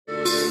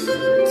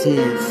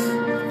Tears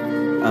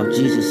of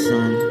Jesus'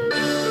 Son.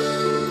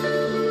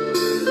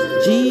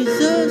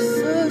 Jesus,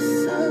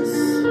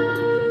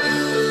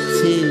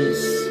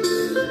 tears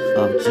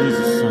of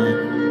Jesus' Son.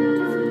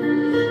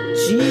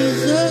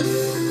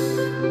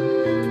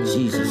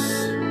 Jesus,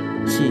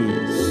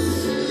 tears.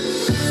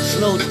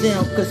 Slow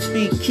down, cause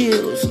speed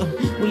kills.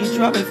 When you're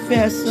driving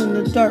fast on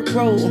the dark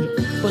road.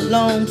 But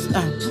lungs,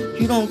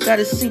 you don't got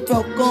a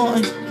seatbelt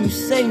on. You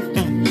safe,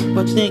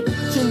 but think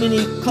too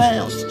many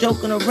clowns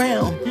joking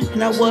around.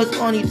 And I was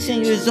only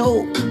 10 years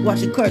old,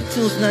 watching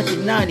cartoons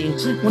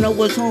 1990. When I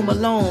was home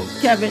alone,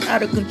 Kevin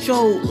out of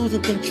control,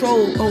 losing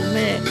control. Oh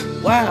man,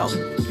 wow.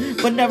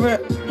 But never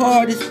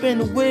hard to spin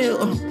the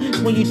wheel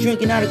when you're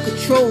drinking out of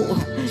control.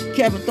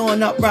 Kevin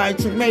throwing up rotten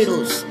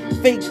tomatoes.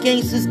 Fake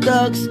gangsters,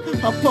 thugs,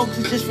 our punks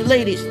is just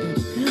related.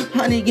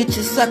 Honey, get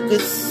your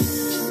suckers.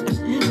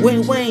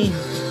 Wayne.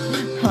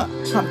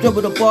 I'm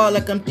dribble the ball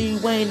like I'm D.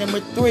 Wayne,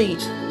 number 3.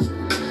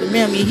 The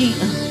Miami Heat.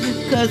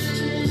 Cause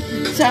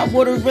tap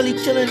water really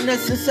killing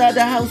us inside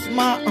the house,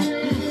 ma.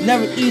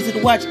 Never easy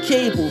to watch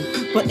cable.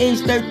 But age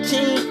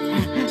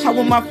 13, how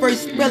will my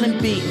first spelling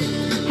be?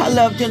 I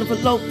love Jennifer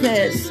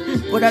Lopez,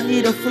 but I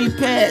need a free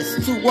pass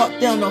to walk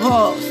down the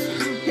halls.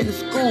 In the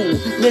school,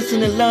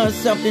 listen and learn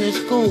something in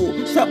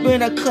school. Stop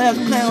being a class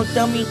clown,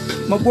 dummy.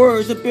 My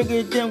words are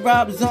bigger than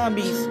Rob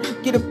Zombies.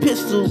 Get a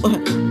pistol,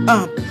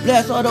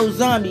 blast all those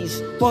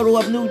zombies. Photo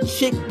of new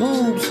chick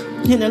boobs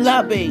in the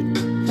lobby.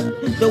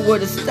 The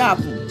word to stop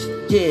them.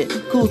 Yeah,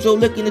 Cujo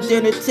licking the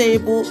dinner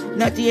table,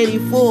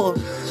 1984.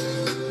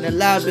 In the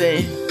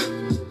lobby.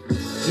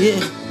 Yeah.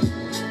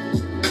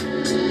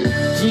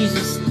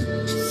 Jesus,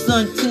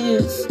 Son,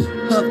 tears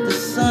of the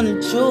Son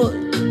and joy.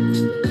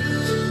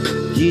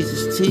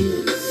 Jesus,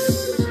 tears.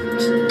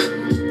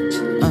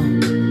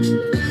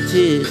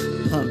 Tears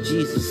of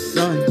Jesus'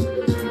 Son.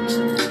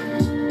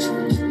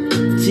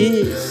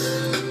 Tears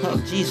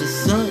of Jesus'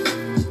 Son.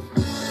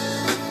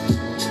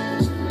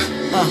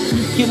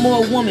 Get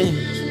more women.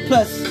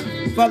 Plus,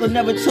 Father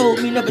never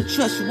told me never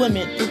trust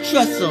women. Don't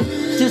trust them.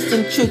 Just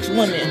them tricks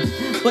women.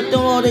 But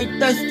don't all they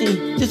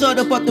thirsty. Just all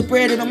about the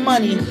bread and the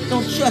money.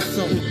 Don't trust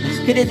them.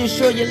 Cause they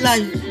destroy your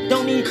life.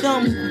 Don't need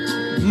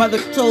them. Mother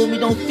told me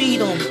don't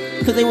feed them.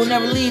 Cause they will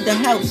never leave the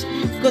house.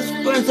 Cause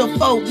friends or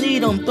folk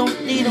need them.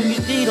 Don't need them, you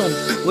need them.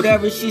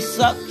 Whatever she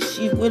sucks,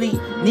 she really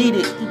need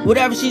it.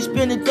 Whatever she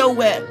spin the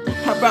dough at,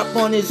 I rap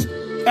on this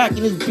back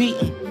in this beat.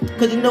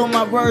 Cause you know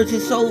my words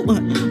is so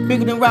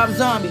bigger than Rob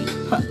Zombie.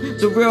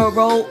 The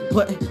railroad,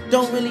 but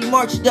don't really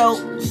march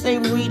though.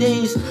 Slavery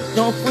days,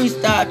 don't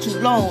freestyle too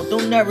long.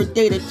 Don't never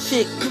date a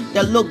chick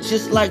that look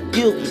just like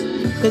you.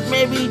 Cause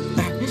maybe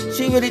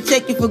she really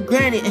take you for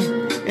granted.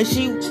 And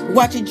she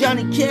watching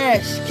Johnny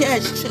Cash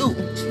too.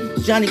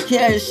 Johnny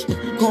Cash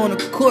going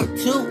to court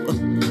too.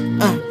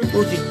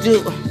 What'd you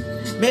do?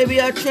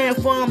 Maybe I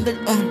transformed the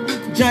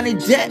Johnny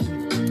Depp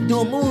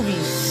doing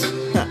movies.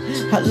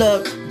 I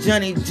love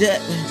Johnny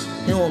Depp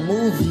doing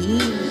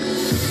movies.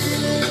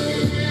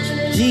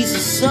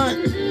 Jesus'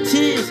 Son,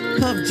 tears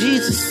of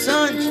Jesus'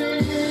 Son.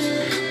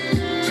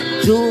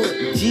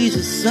 Joy,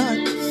 Jesus'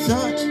 Son,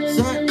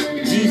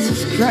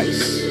 Jesus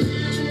Christ.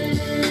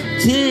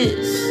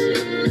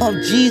 Tears of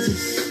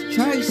Jesus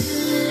Christ.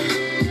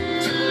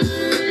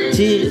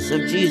 Tears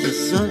of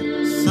Jesus'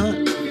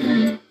 Son.